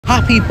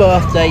Happy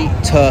birthday,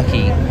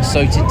 Turkey.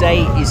 So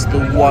today is the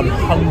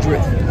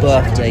 100th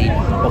birthday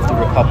of the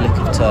Republic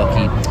of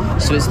Turkey.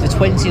 So it's the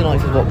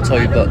 29th of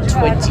October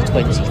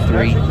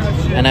 2023,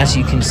 and as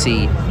you can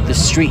see, the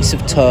streets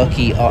of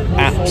Turkey are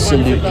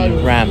absolutely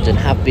rammed and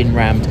have been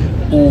rammed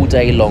all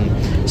day long.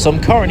 So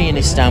I'm currently in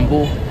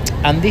Istanbul,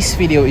 and this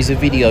video is a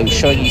video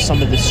showing you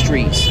some of the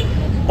streets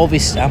of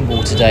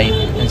Istanbul today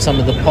and some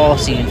of the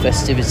partying and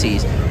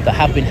festivities that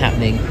have been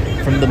happening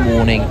from the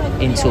morning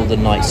until the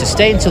night. So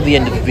stay until the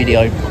end of the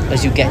video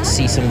as you get to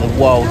see some of the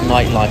wild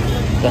nightlife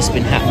that's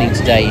been happening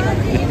today,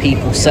 with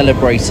people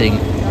celebrating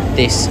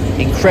this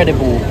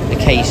incredible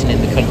occasion in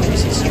the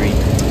country's history.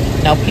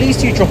 Now please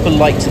do drop a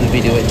like to the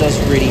video, it does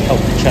really help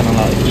the channel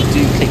out if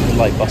you do click the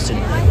like button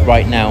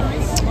right now.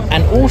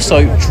 And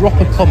also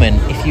drop a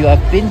comment if you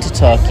have been to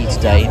Turkey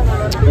today,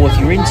 or if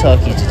you're in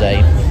Turkey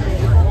today,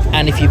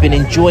 and if you've been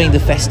enjoying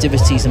the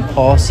festivities and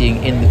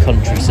partying in the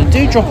country. So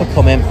do drop a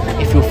comment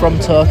if you're from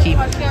Turkey.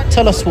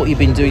 Tell us what you've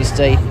been doing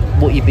today,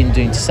 what you've been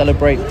doing to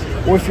celebrate.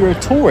 Or if you're a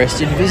tourist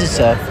and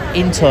visitor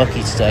in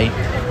Turkey today,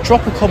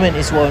 drop a comment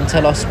as well and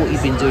tell us what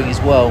you've been doing as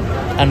well,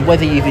 and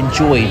whether you've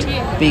enjoyed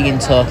being in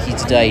Turkey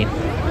today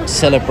to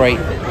celebrate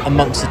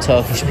amongst the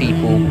Turkish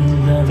people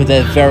for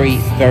their very,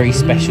 very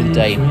special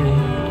day.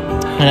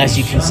 And as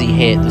you can see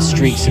here, the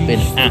streets have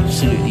been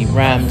absolutely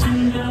rammed.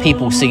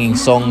 People singing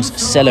songs,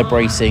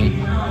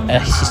 celebrating a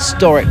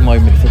historic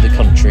moment for the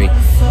country.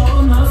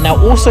 Now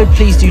also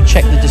please do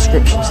check the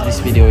description to this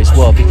video as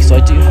well, because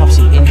I do have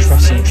some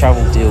interesting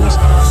travel deals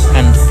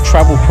and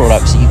travel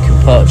products that you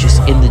can purchase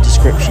in the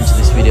description to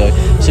this video.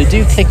 So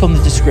do click on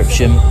the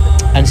description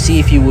and see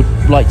if you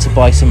would like to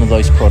buy some of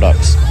those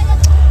products.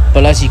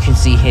 But as you can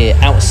see here,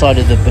 outside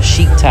of the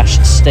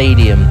Beşiktaş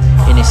Stadium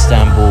in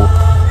Istanbul,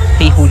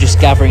 people just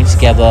gathering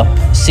together,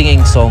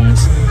 singing songs,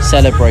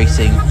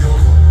 celebrating.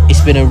 It's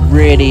been a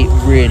really,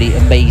 really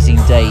amazing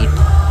day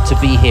to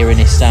be here in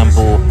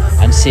Istanbul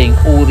and seeing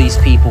all these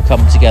people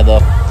come together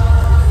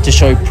to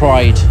show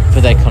pride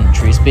for their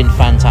country. It's been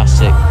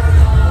fantastic.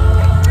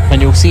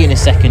 And you'll see in a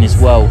second as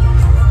well,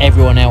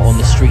 everyone out on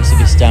the streets of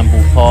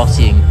Istanbul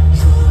partying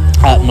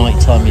at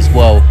night time as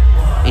well.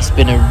 It's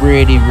been a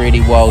really,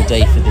 really wild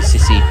day for the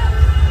city.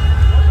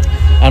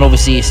 And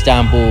obviously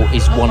Istanbul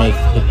is one of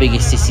the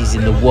biggest cities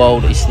in the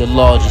world. It's the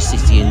largest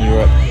city in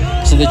Europe.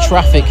 So the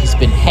traffic has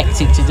been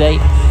hectic today.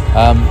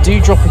 Do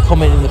drop a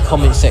comment in the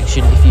comment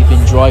section if you've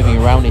been driving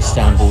around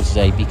Istanbul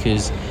today,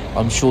 because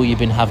I'm sure you've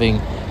been having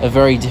a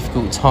very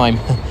difficult time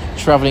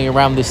traveling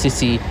around the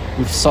city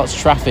with such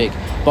traffic.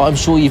 But I'm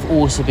sure you've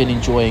also been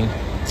enjoying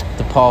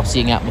the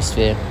partying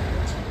atmosphere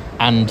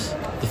and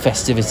the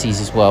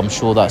festivities as well. I'm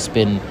sure that's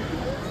been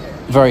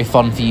very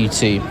fun for you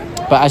too.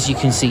 But as you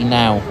can see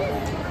now,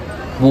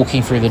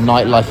 walking through the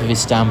nightlife of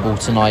Istanbul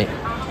tonight,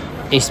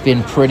 it's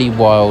been pretty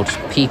wild.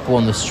 People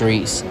on the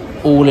streets,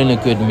 all in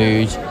a good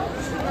mood.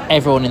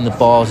 Everyone in the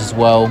bars as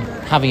well,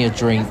 having a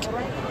drink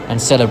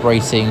and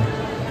celebrating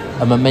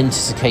a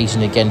momentous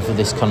occasion again for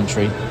this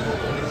country.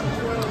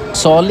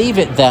 So I'll leave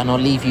it there, and I'll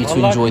leave you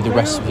to enjoy the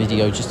rest of the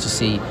video just to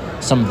see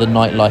some of the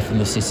nightlife in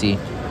the city,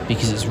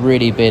 because it's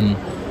really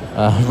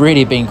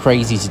been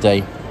crazy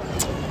today.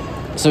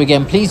 So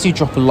again, please do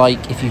drop a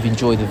like if you've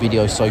enjoyed the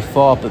video so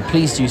far, but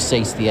please do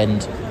stay to the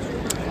end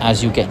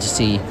as you'll get to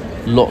see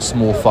lots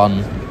more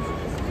fun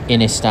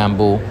in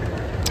Istanbul.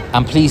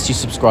 And please do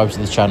subscribe to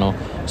the channel.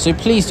 So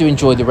please do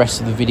enjoy the rest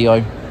of the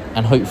video,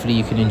 and hopefully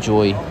you can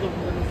enjoy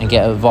and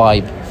get a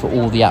vibe for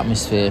all the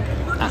atmosphere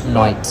at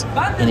night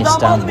in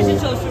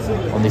Istanbul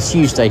on this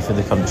huge day for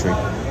the country.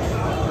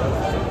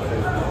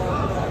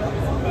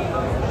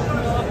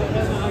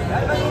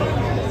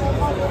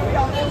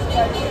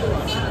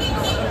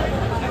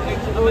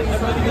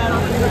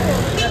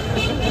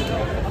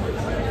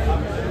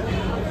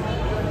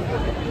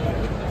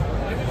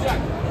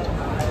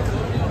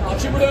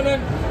 Açın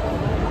buranın.